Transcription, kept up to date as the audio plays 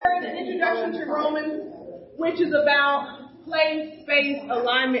introduction to Romans, which is about place, space,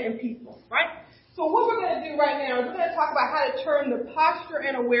 alignment, and people, right? So what we're going to do right now is we're going to talk about how to turn the posture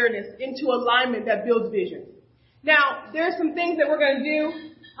and awareness into alignment that builds vision. Now, there's some things that we're going to do.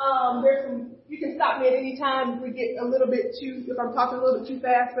 You can stop me at any time if we get a little bit if I'm talking a little bit too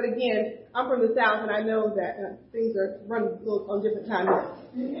fast. But again, I'm from the South and I know that things are running a little on different times.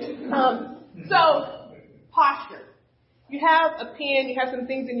 So, posture. You have a pen, you have some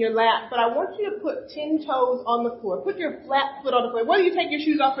things in your lap, but I want you to put 10 toes on the floor. Put your flat foot on the floor, whether you take your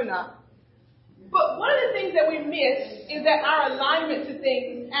shoes off or not. But one of the things that we miss is that our alignment to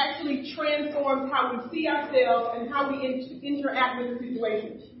things actually transforms how we see ourselves and how we interact with the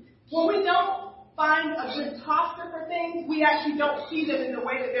situation. When we don't find a good posture for things, we actually don't see them in the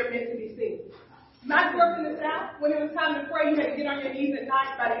way that they're meant to be seen. When I grew up in the South, when it was time to pray, you had to get on your knees at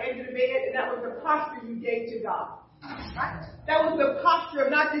night by the edge of the bed, and that was the posture you gave to God. Right? That was the posture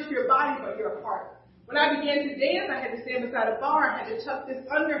of not just your body, but your heart. When I began to dance, I had to stand beside a bar, I had to tuck this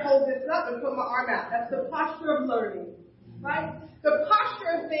under, hold this up, and put my arm out. That's the posture of learning. Right? The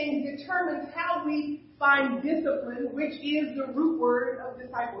posture of things determines how we find discipline, which is the root word of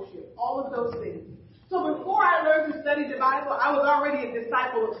discipleship. All of those things. So before I learned to study the Bible, I was already a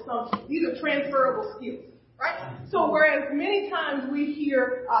disciple of something. These are transferable skills. Right? So whereas many times we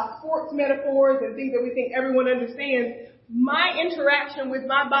hear sports metaphors and things that we think everyone understands, my interaction with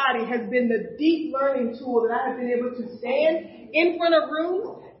my body has been the deep learning tool that I have been able to stand in front of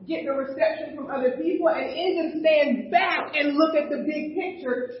rooms, get the reception from other people, and even stand back and look at the big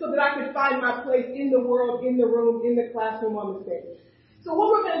picture so that I can find my place in the world, in the room, in the classroom, on the stage. So what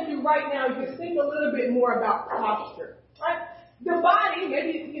we're going to do right now is just think a little bit more about posture. Right? The body,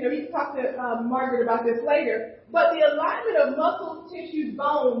 maybe, you can talk to Margaret about this later, but the alignment of muscles, tissues,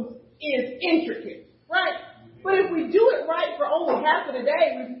 bones is intricate, right? But if we do it right for only half of the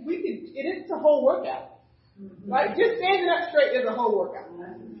day, it's a whole workout, right? Just standing up straight is a whole workout.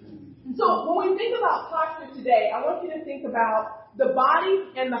 So when we think about posture today, I want you to think about the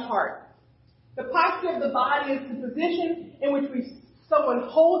body and the heart. The posture of the body is the position in which someone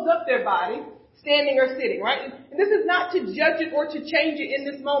holds up their body, standing or sitting, right? And this is not to judge it or to change it in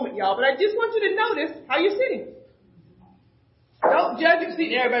this moment, y'all, but I just want you to notice how you're sitting. Don't judge your seat.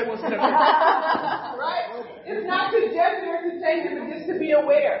 Everybody wants to know. Right? It's not to judge it or to change it, but just to be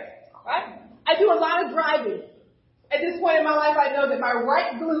aware, right? I do a lot of driving. At this point in my life, I know that my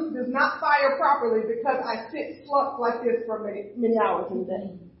right glute does not fire properly because I sit slumped like this for many hours in the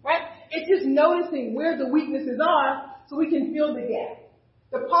day, right? It's just noticing where the weaknesses are so we can fill the gap.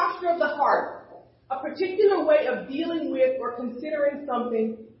 The posture of the heart. A particular way of dealing with or considering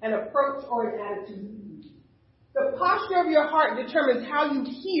something, an approach or an attitude. The posture of your heart determines how you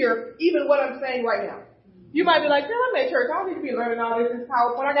hear even what I'm saying right now. You might be like, I'm at church. I don't need to be learning all this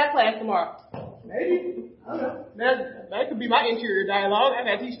PowerPoint. I got class tomorrow. Maybe. I don't know. That could be my interior dialogue. I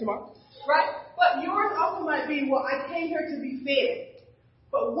got to teach tomorrow. Right? But yours also might be, I came here to be fed.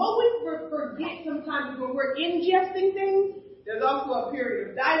 But what we forget sometimes is when we're ingesting things, there's also a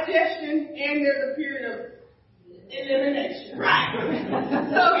period of digestion and there's a period of elimination. Right.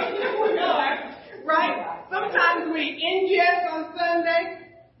 So here we are, right? Sometimes we ingest on Sunday.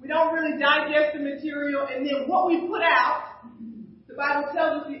 We don't really digest the material. And then what we put out, the Bible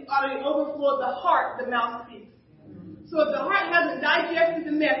tells us out of the overflow of the heart, the mouth speaks. So if the heart hasn't digested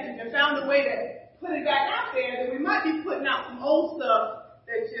the message and found a way to put it back out there, then we might be putting out some old stuff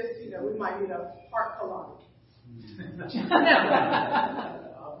that's just, we might need a heart colonic. Now,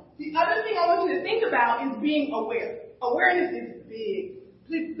 the other thing I want you to think about is being aware. Awareness is big.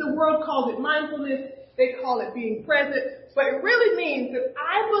 The world calls it mindfulness. They call it being present. But it really means that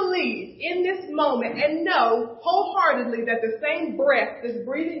I believe in this moment and know wholeheartedly that the same breath that's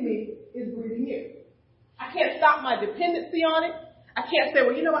breathing me is breathing you. I can't stop my dependency on it. I can't say,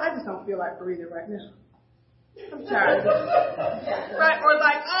 I just don't feel like breathing right now. I'm tired. Right? Or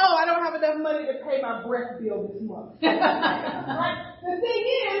like, I don't have enough money to pay my breath bill this month. Right? The thing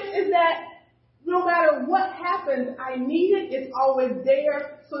is that no matter what happens, I need it. It's always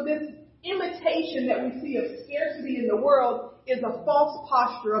there. So this imitation that we see of scarcity in the world is a false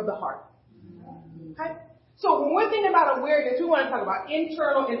posture of the heart. Okay? So when we're thinking about awareness, we want to talk about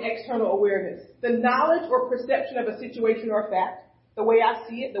internal and external awareness. The knowledge or perception of a situation or a fact. The way I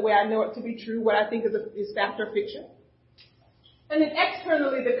see it, the way I know it to be true, what I think is fact or fiction. And then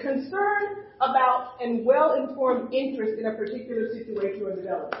externally, the concern about and well-informed interest in a particular situation or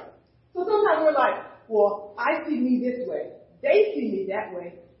development. So sometimes we're like, I see me this way. They see me that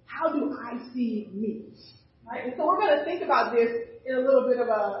way. How do I see me? Right? And so we're going to think about this in a little bit of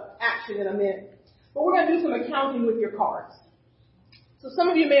action in a minute. But we're going to do some accounting with your cards. So some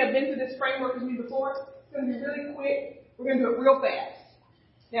of you may have been through this framework with me before. It's going to be really quick. We're going to do it real fast.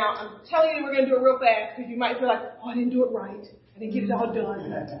 Now, I'm telling you we're going to do it real fast because you might feel like, oh, I didn't do it right. I didn't get it all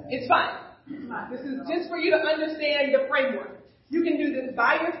done. It's fine. This is just for you to understand the framework. You can do this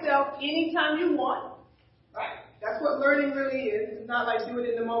by yourself anytime you want. Right? That's what learning really is. It's not like do it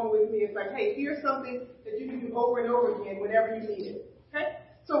in the moment with me. It's like, hey, here's something that you can do over and over again whenever you need it. Okay?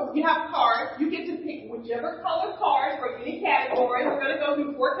 So you have cards. You get to pick whichever color cards for any category. We're going to go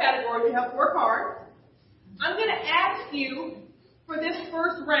through 4 categories. You have 4 cards. I'm going to ask you for this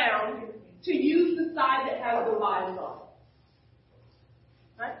first round to use the side that has the lines on it.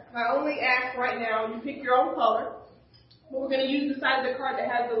 Right? I only ask right now, you pick your own color, but we're going to use the side of the card that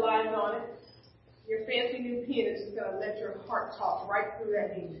has the lines on it. Your fancy new pen is just going to let your heart talk right through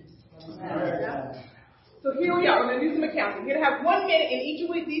that ink. So here we are. We're going to do some accounting. You're going to have 1 minute in each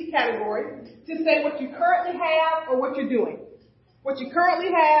of these categories to say what you currently have or what you're doing. What you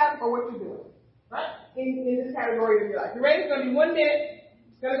currently have or what you're doing. Right? In this category of your life. You ready? It's going to be 1 minute.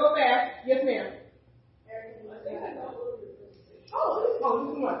 It's going to go fast. Yes, ma'am. Oh, this is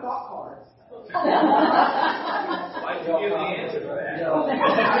my thought cards. Why did you give the answer to that? Let me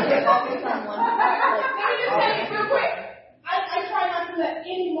just say it real quick. I try not to let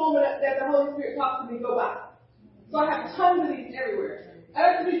any moment that the Holy Spirit talks to me go by. So I have tons of these everywhere. I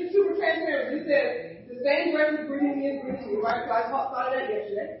have to be super transparent. It says, the same grace is breathing me and breathing you, right? So I thought of that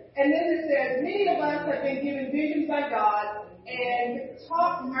yesterday. And then it says, many of us have been given visions by God and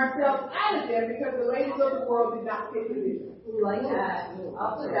talked ourselves out of them because the ladies of the world did not take the vision. Like that.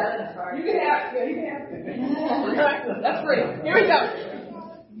 I'll put that in a card. You can have it. That's great. Here we go.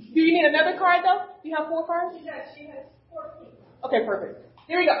 Do you need another card, though? Do you have 4 cards? She has 14. Okay, perfect.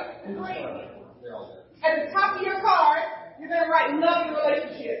 Here we go. At the top of your card, you're going to write love and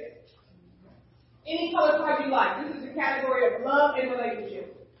relationships. Any color card you like. This is the category of love and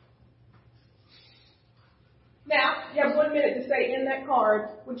relationships. Now, you have 1 minute to say in that card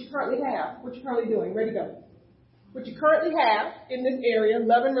what you currently have, what you're currently doing. Ready to go. What you currently have in this area,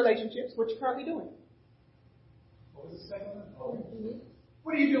 love and relationships, what you're currently doing. What was the second one? Oh.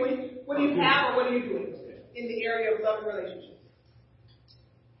 What are you doing? What do you have or what are you doing in the area of love and relationships?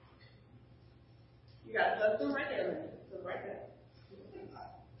 You got it. That's right there, man. That's right there.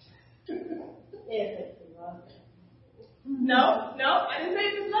 No, I didn't say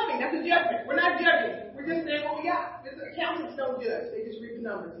it's loving. That's a judgment. We're not judging. We're just saying what we got. Accountants don't judge. They just read the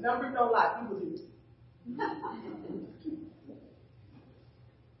numbers. Numbers don't lie. People do.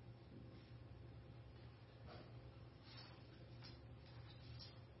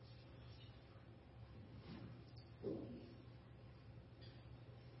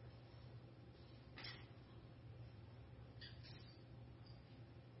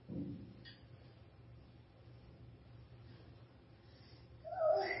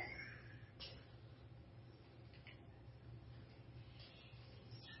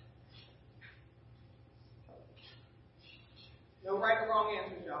 No right or wrong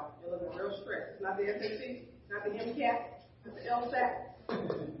answers, y'all. You're looking real stressed. It's not the SAT, not the MCAT, not the LSAT.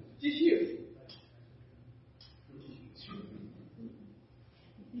 Just you.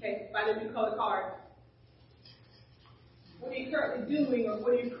 Okay, find a new color card. What are you currently doing or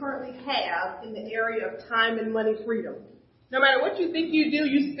what do you currently have in the area of time and money freedom? No matter what you think you do,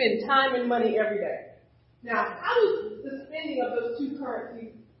 you spend time and money every day. Now, how does the spending of those 2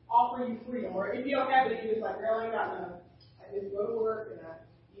 currencies offer you freedom? Or if you don't have it, you're just like, girl, I ain't got none. I just go to work and I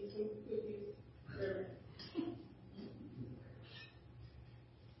eat some cookies. Whatever.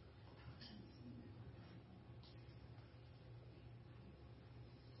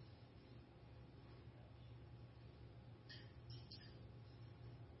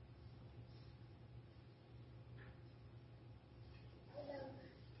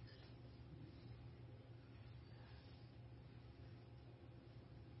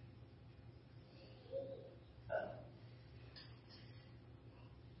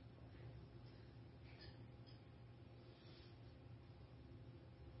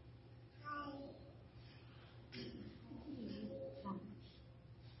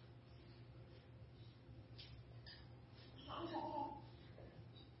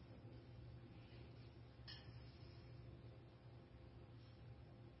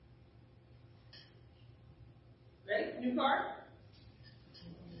 Ready? New card?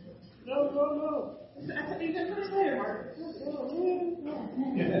 No. These are pretty clear.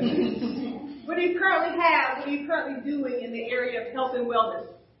 What do you currently have? What are you currently doing in the area of health and wellness?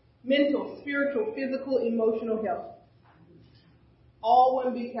 Mental, spiritual, physical, emotional health. All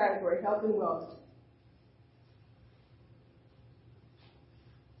one big category, health and wellness.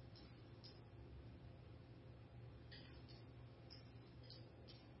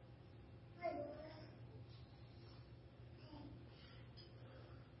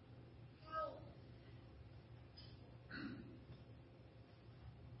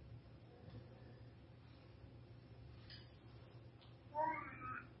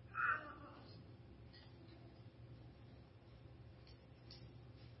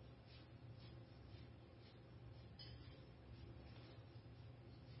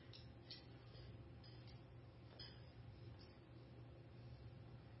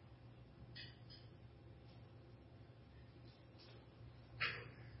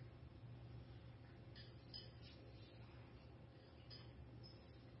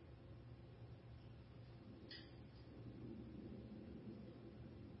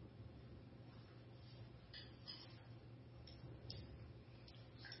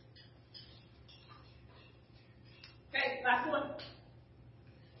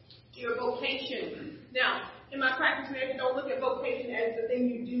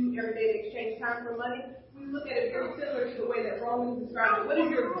 do every day to exchange time for money, we look at it very similar to the way that Romans described it. What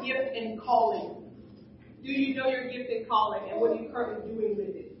is your gift and calling? Do you know your gift and calling, and what are you currently doing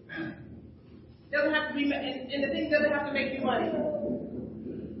with it? Doesn't have to be, and the thing doesn't have to make you money.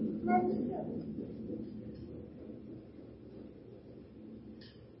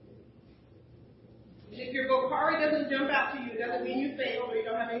 If your vocari doesn't jump out to you, it doesn't mean you failed or you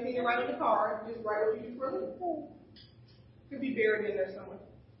don't have anything to write on the card. Just write what you do for a living. Could be buried in there somewhere.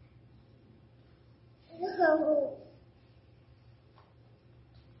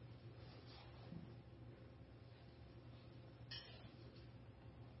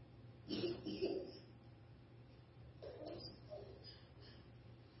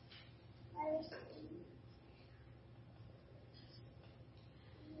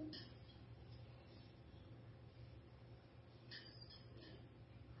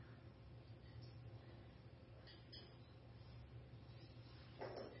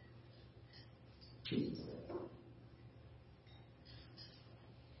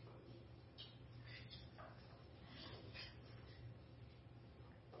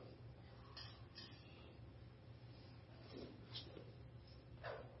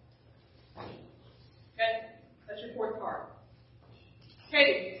 Okay, that's your fourth card.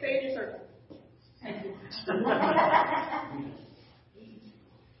 Katie, stay in your circle. Thank you.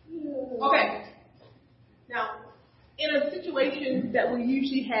 Okay. Now, in a situation that we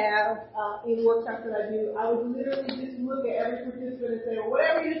usually have in workshops that I do, I would literally just look at every participant and say, well,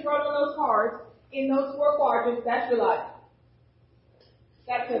 whatever you just wrote on those cards, in those four quadrants, that's your life.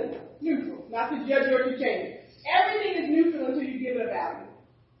 That's a neutral, not to judge or to change. Everything is neutral until you give it a value.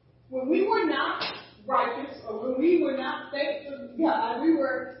 When we were not righteous, or when we were not thankful to God, we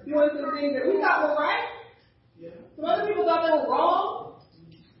were doing some things that we thought were right. Yeah. Some other people thought they were wrong.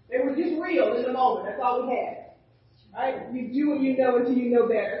 They were just real in the moment. That's all we had. Right? You do what you know until you know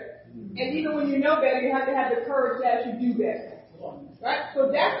better. And even when you know better, you have to have the courage to actually do better. Right?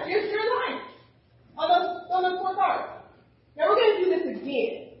 So that's just your life on those four cards. Now we're going to do this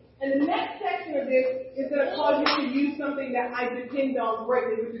again. And the next section of this is going to cause you to use something that I depend on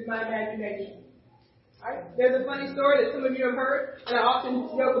greatly, which is my imagination. Right? There's a funny story that some of you have heard, and I often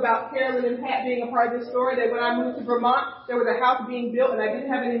joke about Carolyn and Pat being a part of this story, that when I moved to Vermont, there was a house being built, and I didn't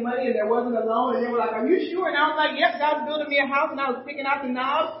have any money, and there wasn't a loan, and they were like, are you sure? And I was like, yep, God's building me a house, and I was picking out the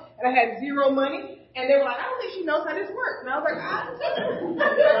knobs, and I had zero money, and they were like, I don't think she knows how this works. And I was like,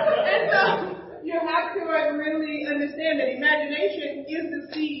 And so you have to really understand that imagination is the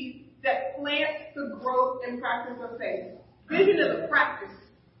seed that plants the growth and practice of faith. Vision is a practice.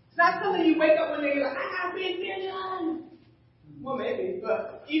 It's not something you wake up one day and you're like, I have big vision. Well, maybe,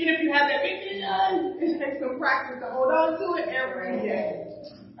 but even if you have that big vision, it takes some practice to hold on to it every day.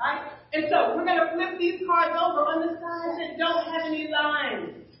 Right? And so we're going to flip these cards over on the sides that don't have any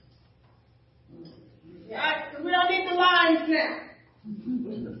lines. Right? So we don't need the lines now.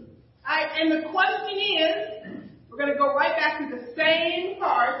 Alright, and the question is, we're going to go right back to the same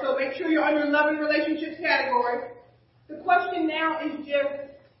card, so make sure you're on your love and relationships category. The question now is just,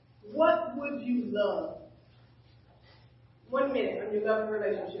 what would you love? 1 minute on your love and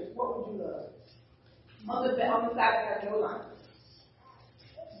relationships. What would you love? On the side that has no lines.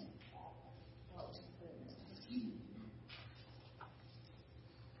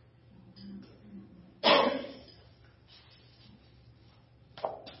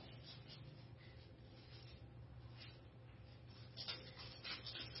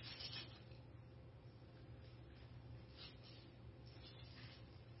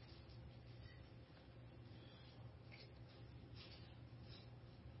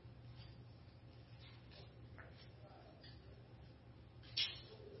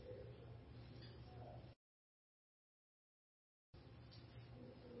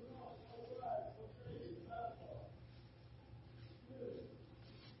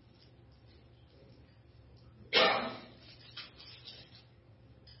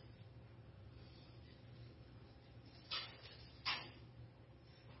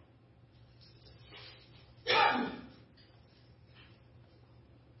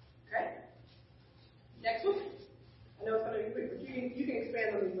 Next one. I know it's going to be quick, but you can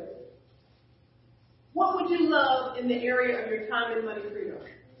expand on these later. What would you love in the area of your time and money freedom?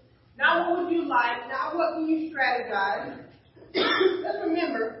 Not what would you like, not what can you strategize. Just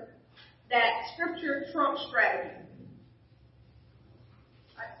remember that scripture trumps strategy.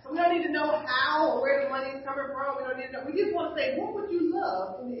 Right? So we don't need to know how or where the money is coming from. We don't need to know. We just want to say, what would you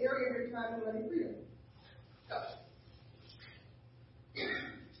love in the area of your time and money freedom? Go.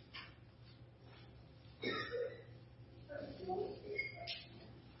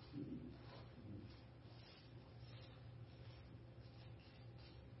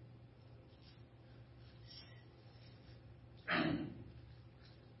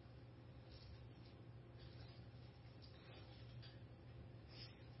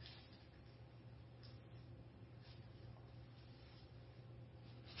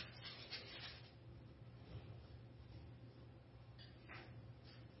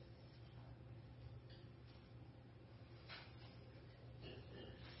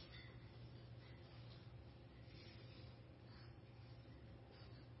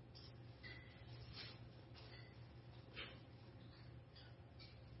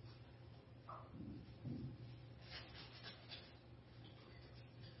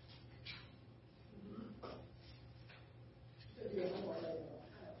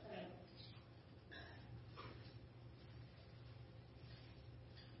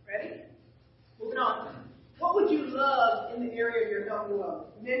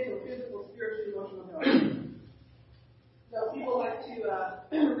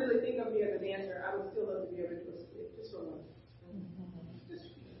 I would still love to be able to do a split, just for one.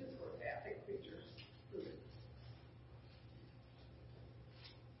 Just for that. Take pictures.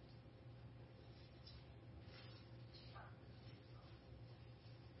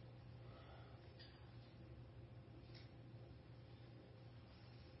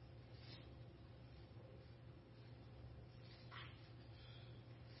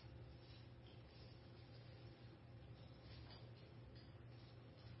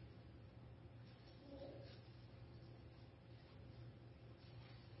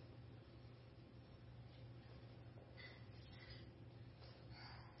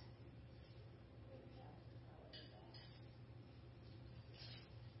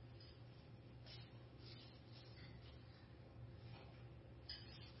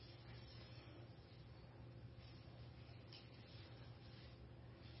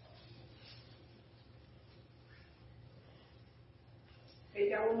 Okay,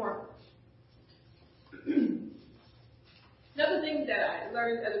 got one more. Another thing that I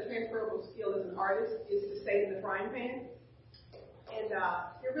learned as a transferable skill as an artist is to stay in the frying pan. And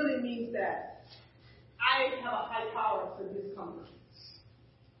it really means that I have a high tolerance for discomfort.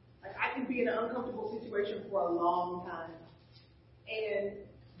 Like, I can be in an uncomfortable situation for a long time. And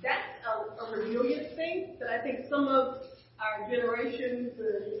that's a resilience thing that I think some of our generations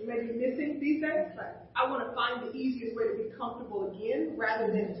may be missing these days. Like, I want to find the easiest way to be comfortable again rather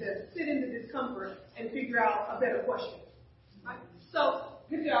than to sit in the discomfort and figure out a better question. Right? So,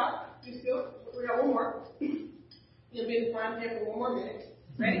 good job. We got one more. You'll be in the frying pan for one more minute.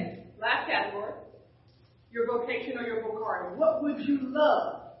 Ready? Last category. Your vocation or your vocabulary. What would you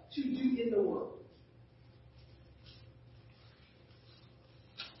love to do in the world?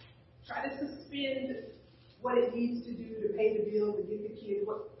 Try to suspend what it needs to do to pay the bills, to get the kids.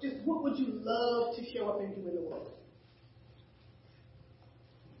 What would you love to show up and do in the world?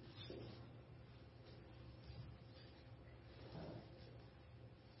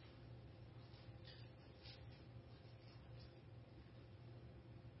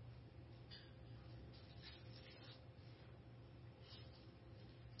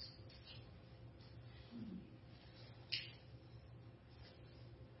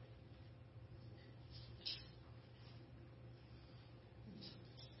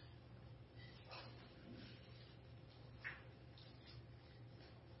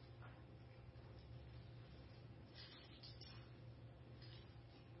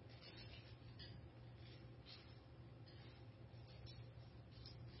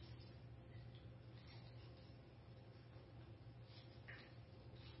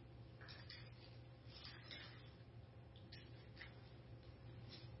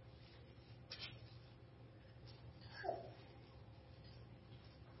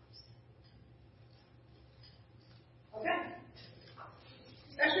 Okay.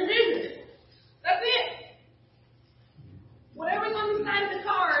 That's your vision. That's it. Whatever's on the side of the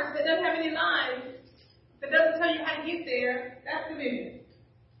card that doesn't have any lines, that doesn't tell you how to get there, that's the vision.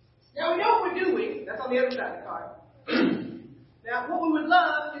 Now, we know what we're doing. That's on the other side of the card. Now, what we would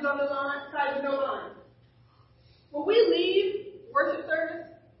love is on the side with no lines. When we leave worship service,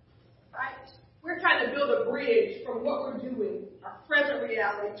 right, we're trying to build a bridge from what we're doing, our present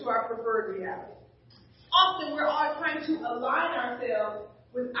reality, to our preferred reality. Often we're all trying to align ourselves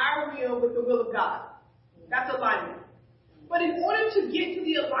with our will with the will of God. That's alignment. But in order to get to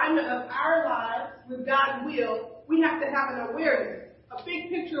the alignment of our lives with God's will, we have to have an awareness, a big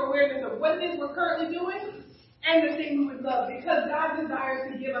picture awareness of what it is we're currently doing and the thing we would love, because God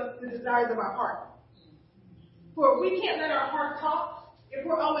desires to give us the desires of our heart. For we can't let our heart talk if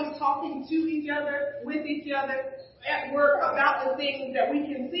we're always talking to each other, with each other, at work about the things that we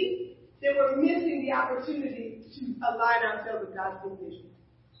can see, then we're missing the opportunity to align ourselves with God's vision.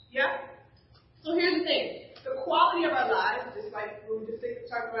 Yeah? So here's the thing. The quality of our lives, just like we were just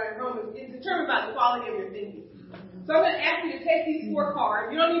talking about in Romans, is determined by the quality of your thinking. So I'm going to ask you to take these 4 cards.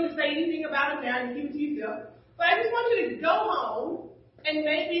 You don't need to say anything about them now. You keep it to yourself. But I just want you to go home and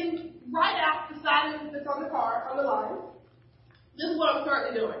maybe write out the silence that's on the card, on the line. This is what I'm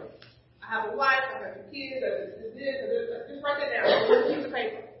currently doing. I have a wife, I have 2 kids, just write that down on one piece of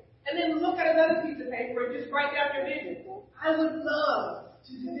paper. And then look at another piece of paper and just write down your vision. I would love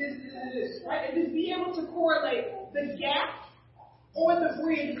to do this, right? And just be able to correlate the gap or the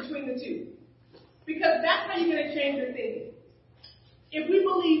bridge between the two. Because that's how you're going to change your thinking. If we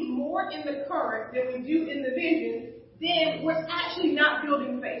believe more in the current than we do in the vision, then we're actually not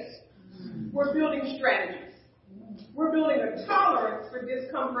building faith. We're building strategies. We're building a tolerance for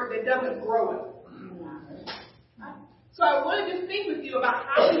discomfort that doesn't grow us. So I want to just think with you about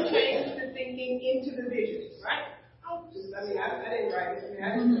how we change the thinking into the vision, right? I didn't write it.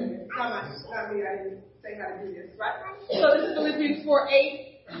 I didn't say it. Not me. I didn't say how to do this, right? So this is Philippians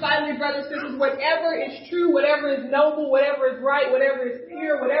 4:8. Finally, brothers and sisters, whatever is true, whatever is noble, whatever is right, whatever is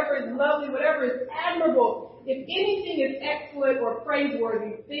pure, whatever is lovely, whatever is admirable, if anything is excellent or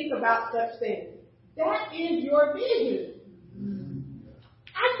praiseworthy, think about such things. That is your vision.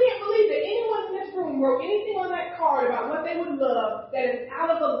 I can't believe that anyone in this room wrote anything on that card about what they would love that is out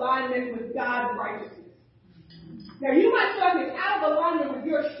of alignment with God's righteousness. Now, you might feel like it's out of alignment with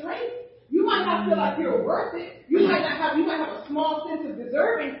your strength. You might not feel like you're worth it. You might have a small sense of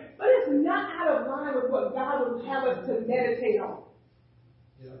deserving, but it's not out of line with what God would have us to meditate on.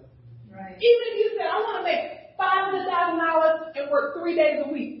 Yeah. Right. Even if you said, I want to make $500,000 and work 3 days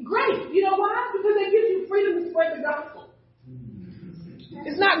a week. Great. You know why? Because it gives you freedom to spread the gospel.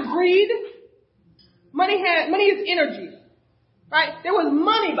 It's not greed. Money is energy. Right? There was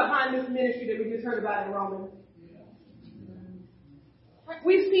money behind this ministry that we just heard about in Romans.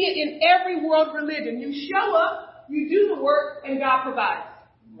 We see it in every world religion. You show up, you do the work, and God provides.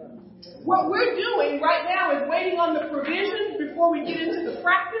 What we're doing right now is waiting on the provision before we get into the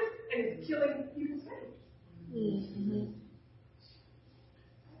practice, and it's killing people's faith. Mm-hmm.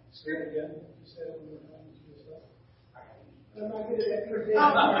 Say it again. You said it one more time. I'm not good at that provision.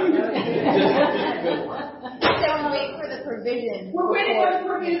 Don't wait for the provision. We're waiting on the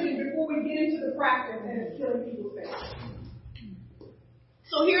provision before we get into the practice, and it's killing people's faith.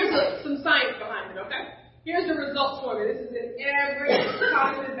 So here's some science behind it, okay? Here's the results formula. This is in every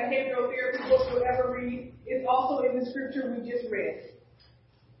cognitive behavioral therapy book you'll ever read. It's also in the scripture we just read.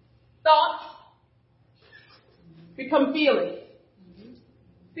 Thoughts become feelings.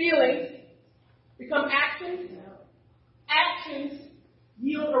 Feelings become actions. Actions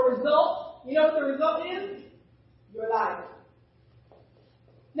yield a result. You know what the result is? Your life.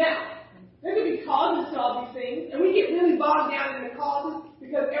 Now, there can be causes to all these things, and we get really bogged down in the causes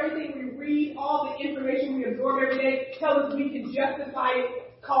because everything we read, all the information we absorb every day, tells us we can justify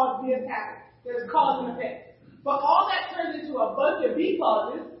it, cause this happen. There's cause and effect. But all that turns into a bunch of B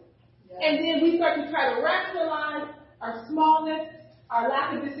clauses, and then we start to try to rationalize our smallness, our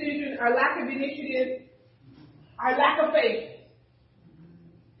lack of decision, our lack of initiative, our lack of faith.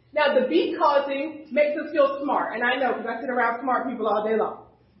 Now, the B causing makes us feel smart, and I know because I sit around smart people all day long.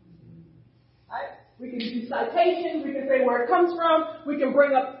 Right? We can do citations, we can say where it comes from, we can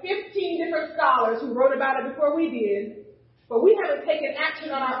bring up 15 different scholars who wrote about it before we did, but we haven't taken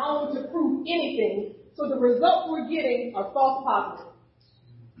action on our own to prove anything, so the results we're getting are false positives.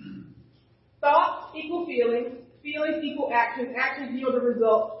 Thoughts equal feelings, feelings equal actions, actions yield a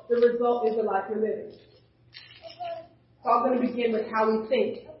result, the result is the life we're living. It's all going to begin with how we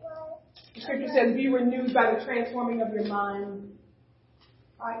think. The scripture says, be renewed by the transforming of your mind.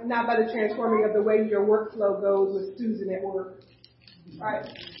 Right? Not by the transforming of the way your workflow goes with Susan at work. Right?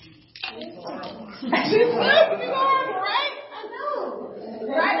 She's good. Right? I know.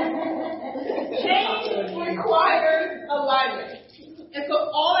 Right? Change requires alignment. And so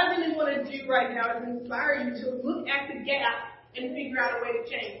all I really want to do right now is inspire you to look at the gap and figure out a way to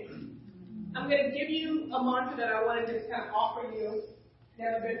change. I'm going to give you a mantra that I want to just kind of offer you.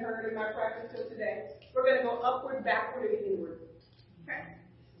 Never been heard in my practice till today. We're going to go upward, backward, and inward. Okay?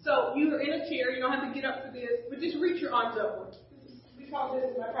 So you're in a chair. You don't have to get up for this, but just reach your arms upward. We call this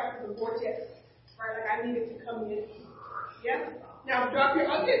in my practice a vortex. Right? Like I need it to come in. Yeah? Now drop your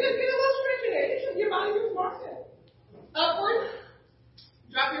arms. Get a little stretch in there. You should give out your smart step. Upward.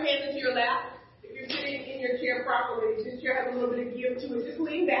 Drop your hands into your lap. If you're sitting in your chair properly, this chair has a little bit of give to it. Just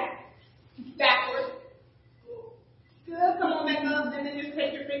lean back. Backward. Good. Come on back up, and then just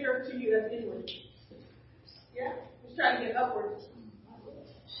take your finger up to you. That's inward. Yeah? Just try to get upward.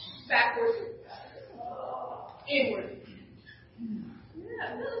 Backward. Inward.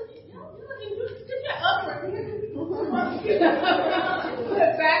 Yeah. Just get upward.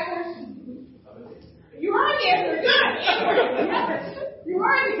 Backwards. You are the answer. Good. You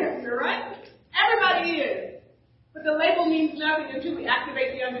are the answer, right? Everybody is. But the label means nothing until we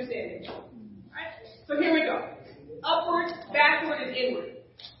activate the understanding. Right? So here we go. Upward, backward, and inward.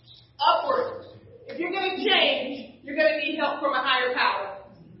 Upward. If you're going to change, you're going to need help from a higher power.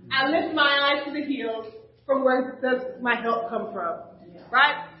 I lift my eyes to the hills. From where does my help come from?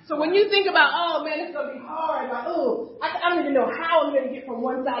 Right? So when you think about, oh man, it's going to be hard. Like, oh, I don't even know how I'm going to get from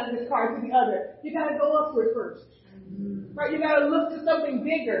one side of this car to the other. You got to go upward first. Right? You got to look to something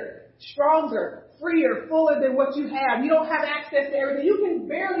bigger, stronger, freer, fuller than what you have. You don't have access to everything. You can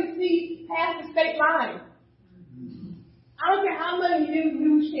barely see past the state line. I don't care how many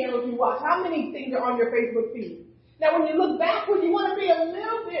news channels you watch, how many things are on your Facebook feed. Now, when you look backward, you want to be a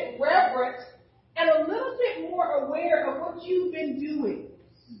little bit reverent and a little bit more aware of what you've been doing.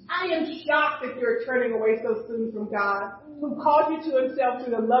 I am shocked that you're turning away so soon from God, who called you to himself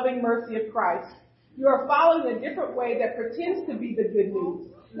through the loving mercy of Christ. You are following a different way that pretends to be the good news.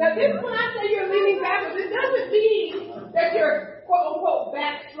 Now, this, when I say you're leaning backwards, it doesn't mean that you're, quote, unquote,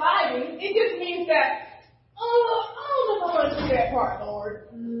 backsliding. It just means that, I don't know if I want to do that part, Lord.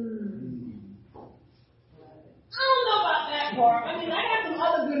 I don't know about that part. I mean, I got some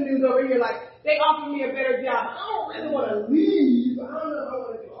other good news over here, like they offered me a better job. I don't really want to leave. I don't know if I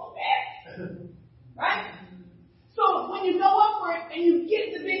want to do all that. Right? So when you go up for it and you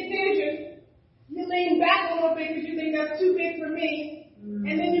get the big vision, you lean back a little bit because you think that's too big for me.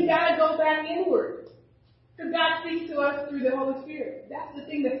 And then you got to go back inward. Because God speaks to us through the Holy Spirit. That's the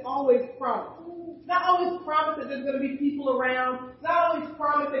thing that's always promised. It's not always promised that there's going to be people around. It's not always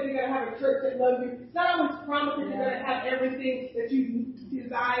promised that you're going to have a church that loves you. It's not always promised that you're going to have everything that you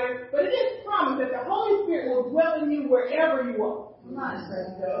desire. But it is promised that the Holy Spirit will dwell in you wherever you are.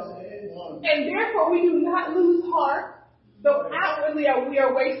 And therefore we do not lose heart. Though outwardly we are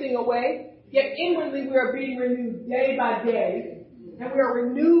wasting away, yet inwardly we are being renewed day by day. And we are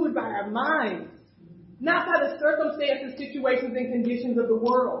renewed by our minds. Not by the circumstances, situations, and conditions of the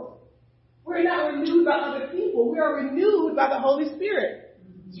world. We're not renewed by other people. We are renewed by the Holy Spirit.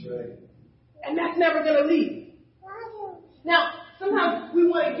 That's right. And that's never going to leave. Now, sometimes we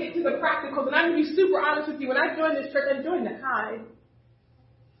want to get to the practicals. And I'm going to be super honest with you. When I joined this church, I joined to hide.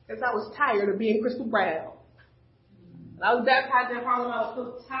 Because I was tired of being Crystal Brown. When I was baptized in Harlem, I was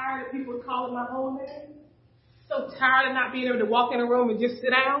so tired of people calling my whole name. So tired of not being able to walk in a room and just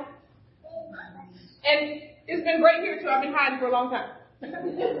sit down. And it's been great here, too. I've been hiding for a long time.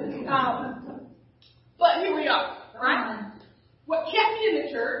 But here we are, right? What kept me in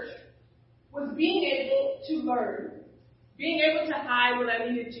the church was being able to learn, being able to hide when I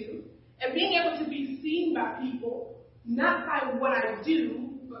needed to, and being able to be seen by people, not by what I do,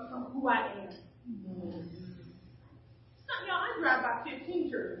 but from who I am. I drive by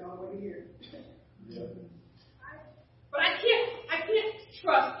 15 churches on the way here. Yeah. But I can't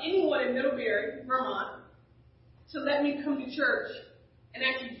trust anyone in Middlebury, Vermont, to let me come to church and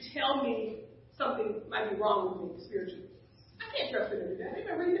actually tell me something might be wrong with me spiritually. I can't trust them to do that. They've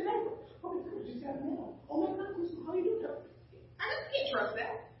been reading the paper. Oh my God, just got a mail. Oh my God, how you doing? I just can't trust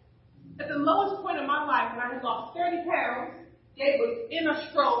that. At the lowest point of my life, when I had lost 30 pounds, Gabe was in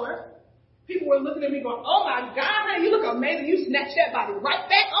a stroller. People were looking at me going, oh my God, honey, you look amazing. You snatched that body right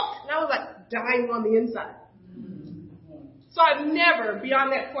back up. And I was like dying on the inside. So I've never,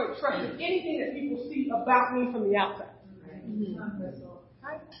 beyond that point, trusted anything that people see about me from the outside.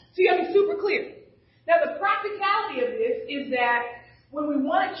 Right? So you have to be super clear. Now, the practicality of this is that when we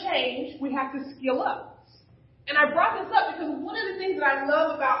want to change, we have to skill up. And I brought this up because one of the things that I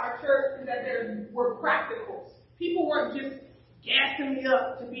love about our church is that there were practicals. People weren't just gassing me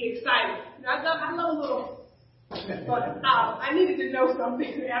up to be excited. You know, I love a little. But I needed to know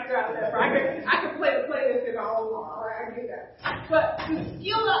something after I left. I could play the playlist and all along. Right? I get that. But the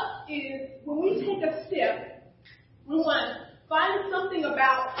skill up is when we take a step, we want to find something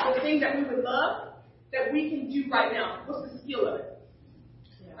about the thing that we would love that we can do right now. What's the skill of it?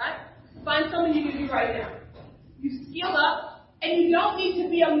 Right? Find something you can do right now. You skill up, and you don't need to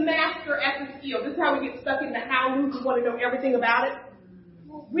be a master at the skill. This is how we get stuck in the how loops. We want to know everything about it.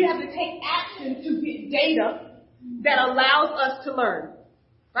 We have to take action to get data that allows us to learn,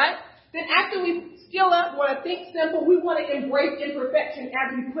 right? Then after we skill up, we want to think simple. We want to embrace imperfection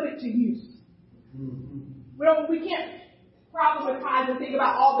as we put it to use. We can't problematize and think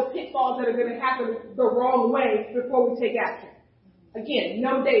about all the pitfalls that are going to happen the wrong way before we take action. Again,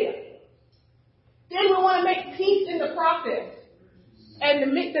 no data. Then we want to make peace in the process. And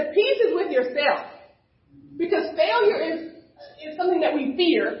the peace is with yourself. Because failure is something that we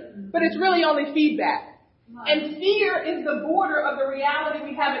fear, but it's really only feedback. And fear is the border of the reality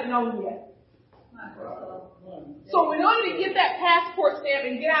we haven't known yet. So in order to get that passport stamp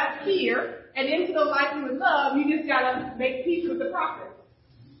and get out of fear and into the life you would love, you just got to make peace with the process.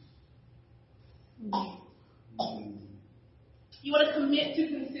 You want to commit to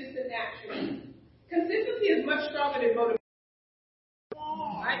consistent action. Consistency is much stronger than motivation.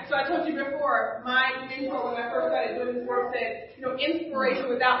 Right? So I told you before, my mentor when I first started doing this work said, inspiration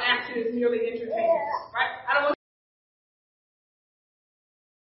without action is merely entertainment. Right? I don't want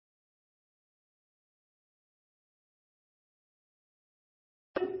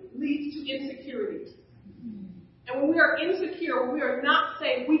leads to insecurity. And when we are insecure, when we are not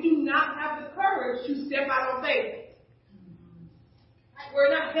safe, we do not have the courage to step out on faith.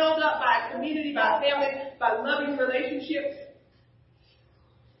 We're not held up by a community, by a family, by loving relationships.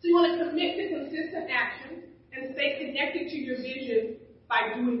 So you want to commit to consistent action and stay connected to your vision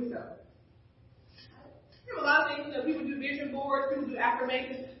by doing so. There are a lot of things, people do vision boards, people do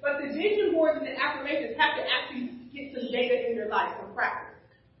affirmations, but the vision boards and the affirmations have to actually get some data in your life, some practice.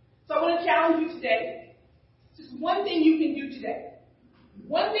 So I want to challenge you today. Just one thing you can do today.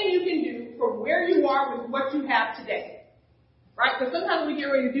 One thing you can do from where you are with what you have today. Right? Because sometimes when we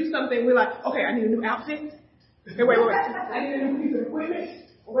get ready to do something, we're like, okay, I need a new outfit. Okay, wait. I need a new piece of equipment.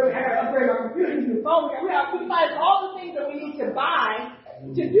 Wait, I got to upgrade my computer, new phone. We find all the things that we need to buy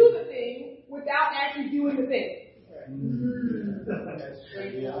to do the thing without actually doing the thing.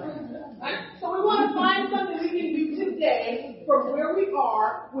 Right? So we want to find something we can do today from where we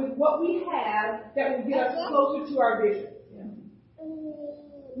are with what we have that will get us closer to our vision.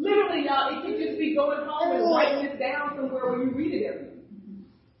 Literally, y'all, it could just be going home and writing this down somewhere where you read it every day.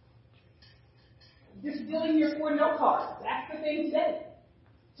 Just filling your 4 note cards. That's the thing today.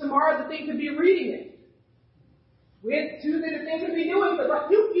 Tomorrow, the thing could be reading it. Tuesday, the thing could be doing it.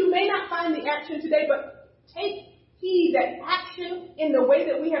 But you may not find the action today, but take heed that action in the way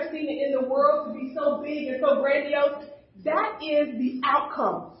that we have seen it in the world to be so big and so grandiose, that is the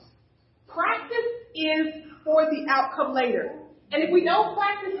outcome. Practice is for the outcome later. And if we don't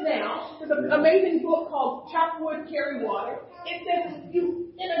practice now, there's an amazing book called Chop Wood, Carry Water. It says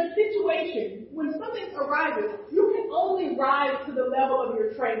you, in a situation, when something arises, you can only rise to the level of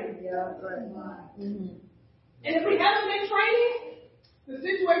your training. Yeah, right. Mm-hmm. And if we haven't been training, the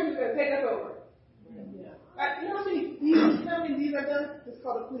situation is going to take us over. Yeah. You know how many these I've done? It's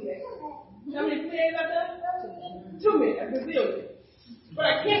called a plie. How many plies I've done? Too many, a gazillion. But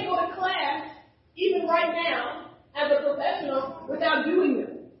I can't go to class, even right now, as a professional, without doing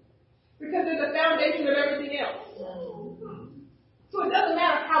them. Because they're the foundation of everything else. So it doesn't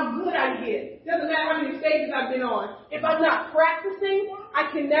matter how good I get. It doesn't matter how many stages I've been on. If I'm not practicing,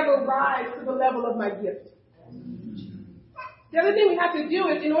 I can never rise to the level of my gift. The other thing we have to do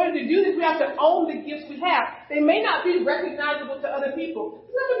is, in order to do this, we have to own the gifts we have. They may not be recognizable to other people.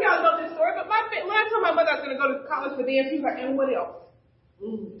 Some of y'all know this story, but last time my mother was going to go to college for dance, she was like, and what else?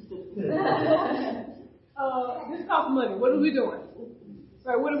 This costs money. What are we doing?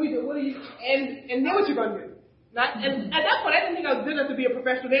 Right, what are we doing? And then what you going to do? And at that point, I didn't think I was good enough to be a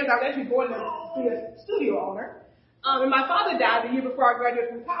professional dancer. I was actually going to be a studio owner. And my father died the year before I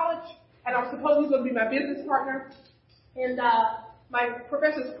graduated from college, and I was supposedly going to be my business partner. And my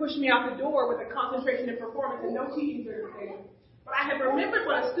professors pushed me out the door with a concentration in performance and no teaching certification. But I had remembered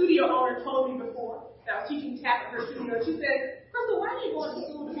what a studio owner told me before that I was teaching tap at her studio. She said, Crystal, why are you going to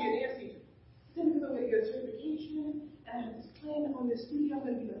school to be a dance teacher? I said, because I'm going to get a certification, and I have this plan on this studio. I'm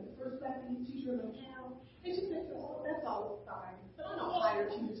going to be the first black teacher in my town. And she said, oh, that's all fine. But I don't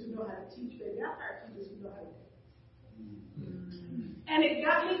hire teachers who know how to teach, baby. I hire teachers who know how to dance. And it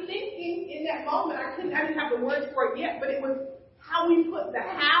got me thinking in that moment. I didn't have the words for it yet, but it was how we put the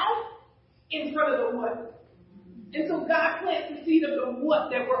how in front of the what. And so God plants the seed of the what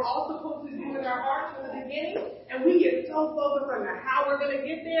that we're all supposed to do in our hearts from the beginning, and we get so focused on the how we're going to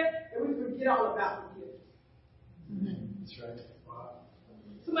get there that we forget all about the gift. That's right. Wow.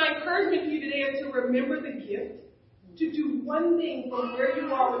 So my encouragement to you today is to remember the gift, to do one thing from where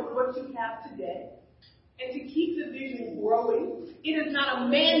you are with what you have today, and to keep the vision growing. It is not a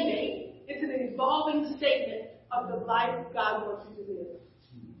mandate. It's an evolving statement of the life God wants you to live.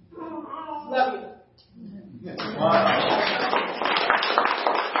 Love you.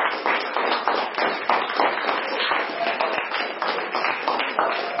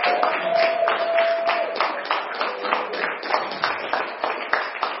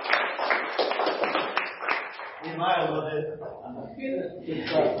 Nehemiah loved it. Good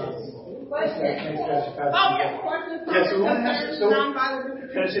Thanks, Pastor. Oh, yeah, questions? Yeah, so we want to ask, so,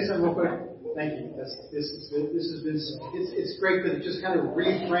 Nonviolent. can I say something real quick? Thank you. This has been, it's great because it just kind of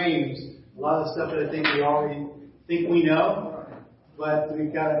reframes a lot of the stuff that I think we already think we know, but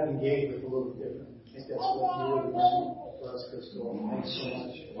we've got to engage with a little bit different. I think that's what we really learned for us, Crystal. Thanks so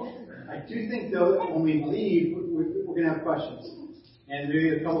much. I do think, though, that when we leave, we're going to have questions. And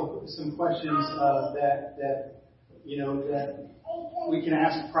maybe some questions that we can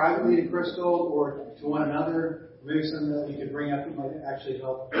ask privately to Crystal or to one another. Maybe something that we could bring up that might actually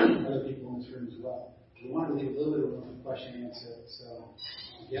help other people in this room as well. We want to leave a little bit of room for question and answer. So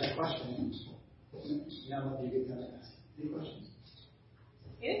if you have a question, now might be a good time to ask. Any questions?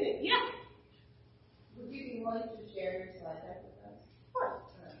 Anything? Yeah. Would you be willing to share your slide deck with us? Of course.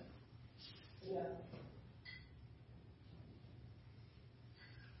 Yeah.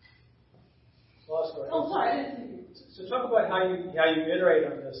 Oh, sorry. I didn't see you. So talk about how you iterate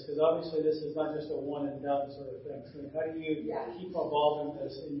on this, because obviously this is not just a one and done sort of thing. So how do you keep evolving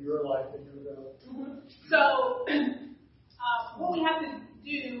this in your life and your development? Mm-hmm. So what we have to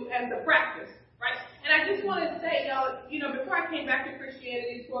do as a practice, right? And I just want to say, y'all, before I came back to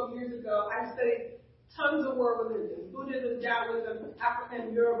Christianity 12 years ago, I studied tons of world religions, Buddhism, Taoism,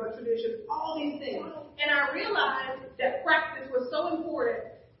 African, Yoruba traditions, all these things. And I realized that practice was so important,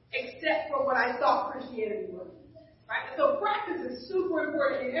 except for what I thought Christianity was. Right? So practice is super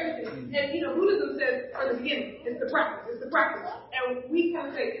important in everything. And, Buddhism says from the beginning, it's the practice. And we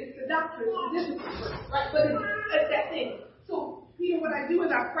kind of say it's the doctrine, it's the discipline, right? But it's that thing. So, what I do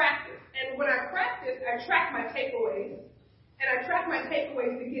is I practice. And when I practice, I track my takeaways. And I track my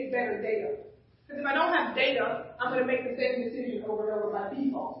takeaways to get better data. Because if I don't have data, I'm going to make the same decision over and over by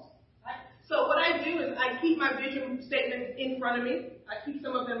default. Right? So what I do is I keep my vision statements in front of me. I keep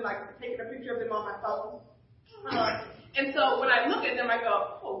some of them, like taking a picture of them on my phone. And so when I look at them, I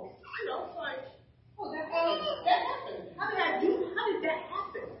go, that happened. How did that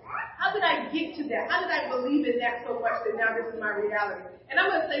happen? How did I get to that? How did I believe in that so much that now this is my reality? And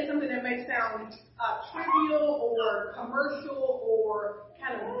I'm going to say something that may sound trivial or commercial or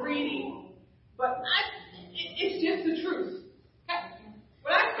kind of greedy, but it's just the truth.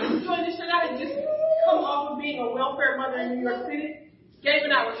 When I joined this church, I had just come off of being a welfare mother in New York City. Gabe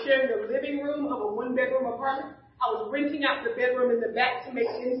and I were sharing the living room of a one-bedroom apartment. I was renting out the bedroom in the back to make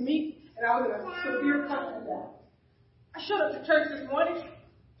ends meet, and I was in a severe country battle. I showed up to church this morning.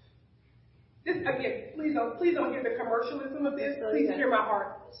 This again, please don't hear the commercialism of this. Please hear my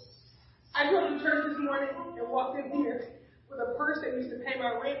heart. I drove to church this morning and walked in here with a purse that used to pay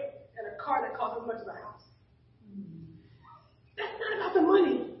my rent and a car that cost as much as a house. That's not about the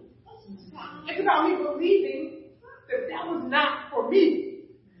money. It's about me believing that was not for me.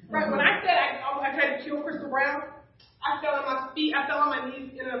 Right? When I said I tried to kill Crystal Brown, I fell on my feet. I fell on my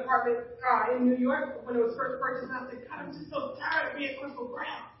knees in an apartment in New York when it was first purchased. And I said, God, I'm just so tired of being Crystal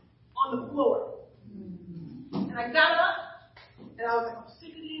Brown on the floor. And I got up, and I was like, I'm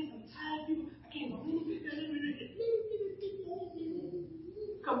sick of this. I'm tired of people. I can't believe it.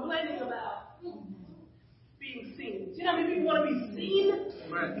 Complaining about being seen. You know how many people want to be seen?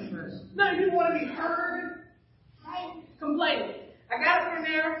 None of you want to be heard. Right? Complaining. I got up from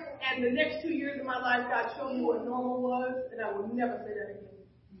there, and the next 2 years of my life, God showed me what normal was, and I will never say that again.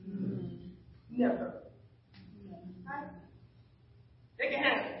 Never. Right? They can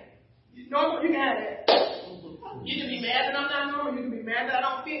have it. Normal, you can have it. You can be mad that I'm not normal. You can be mad that I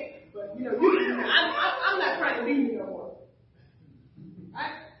don't fit. But, you can be mad. I'm not trying to be you no more.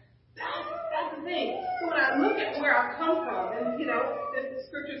 Right? That's the thing. So when I look at where I've come from, and, the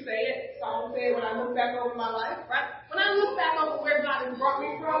scriptures say it, Psalms say it, when I look back over my life, right? When I look back over where God has brought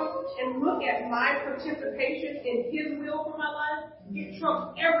me from and look at my participation in His will for my life, it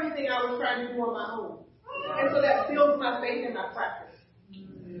trumps everything I was trying to do on my own. And so that builds my faith and my practice.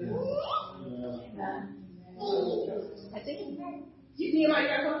 I think Nehemiah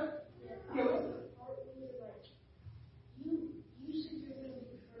got one? You said you're going to be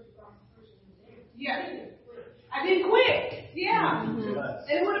the first black person there. Yeah. I didn't quit. Yeah. And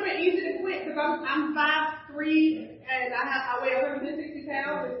it would have been easy to quit because I'm 5'3" and I weigh 160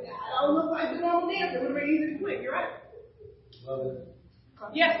 pounds and I don't look like the normal dancer. It would have been easy to quit. You're right. Love it.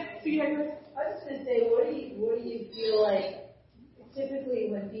 Yes. So you had yours? I was going to say, what do you feel like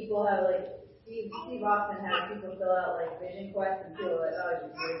typically when people have Steve often has people fill out vision quests and feel like, oh,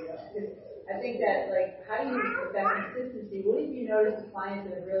 just here you go. Because I think that how do you affect consistency? What have you noticed with clients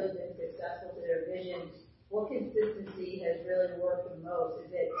that have really been successful to their vision? What consistency has really worked the most?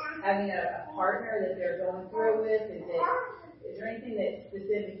 Is it having a partner that they're going through it with? Is there anything that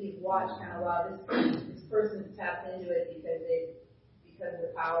specific you've watched kind of, wow, this person's tapped into it because of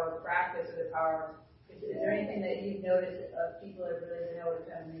the power of practice or the power of, is there anything that you've noticed of people that have really been able to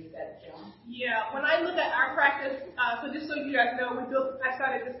kind of make that jump? Yeah, when I look at our practice, so just so you guys know, I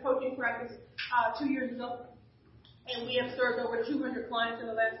started this coaching practice 2 years ago, and we have served over 200 clients in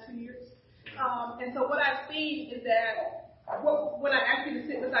the last 2 years. And so what I've seen is that when I ask you to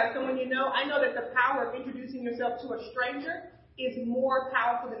sit beside someone I know that the power of introducing yourself to a stranger is more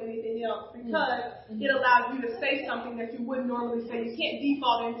powerful than anything else because it allows you to say something that you wouldn't normally say. You can't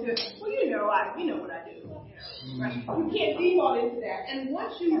default into, well, you know what I do. Right? You can't default into that. And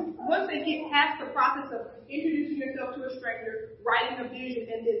once they get past the process of introducing yourself to a stranger, writing a vision,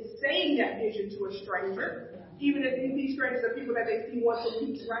 and then saying that vision to a stranger, even if these strangers are people that they see once a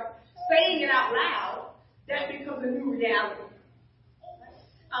week, right? Saying it out loud, that becomes a new reality.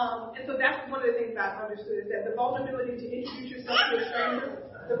 And so that's one of the things I've understood is that the vulnerability to introduce yourself to a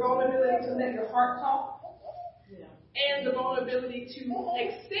stranger, the vulnerability to let your heart talk, and the vulnerability to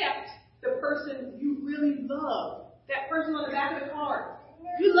accept the person you really love. That person on the back of the card.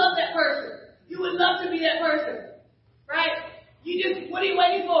 You love that person. You would love to be that person. Right? What are you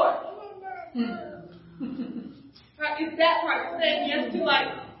waiting for? Right? It's that part. Saying yes to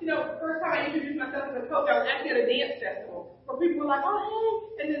first time I introduced myself as a coach, I was actually at a dance festival where people were like, oh,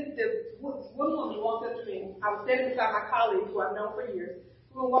 hey. And then one woman walked up to me. I was standing beside my colleague who I've known for years.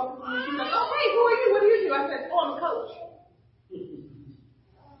 Who walked up to me and she was like, oh, hey, who are you? What do you do? I said, oh, I'm a coach.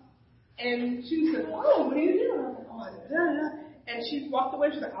 And she said, oh, what do you do? And I was like, oh, and she walked away.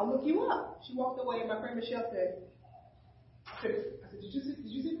 She's like, I'll look you up. She walked away and my friend Michelle said, did you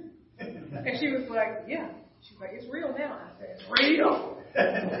see her? And she was like, yeah. She's like, it's real now. I said, it's real.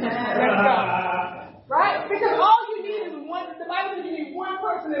 Right? Because all you need is one. The Bible says you need one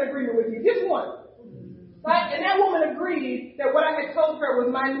person in agreement with you. Just one. Right? And that woman agreed that what I had told her was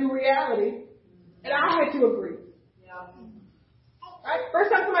my new reality. And I had to agree. Yeah. Right?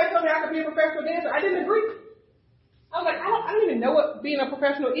 First time somebody told me I could be a professional dancer, I didn't agree. I was like, I don't even know what being a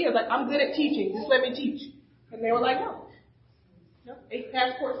professional is. Like, I'm good at teaching. Just let me teach. And they were like, no. 8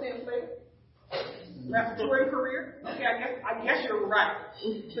 passport stamps later. That's a touring career. Okay, I guess you're right.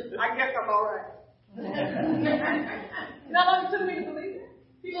 I guess I'm all right. Not long it took me to believe that.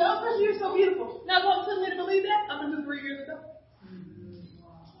 People, oh, Chris, you're so beautiful. Not long it took me to believe that up until 3 years ago.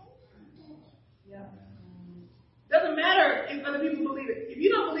 Yeah. Doesn't matter if other people believe it. If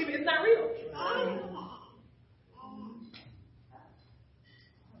you don't believe it, it's not real.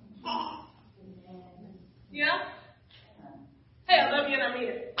 Yeah?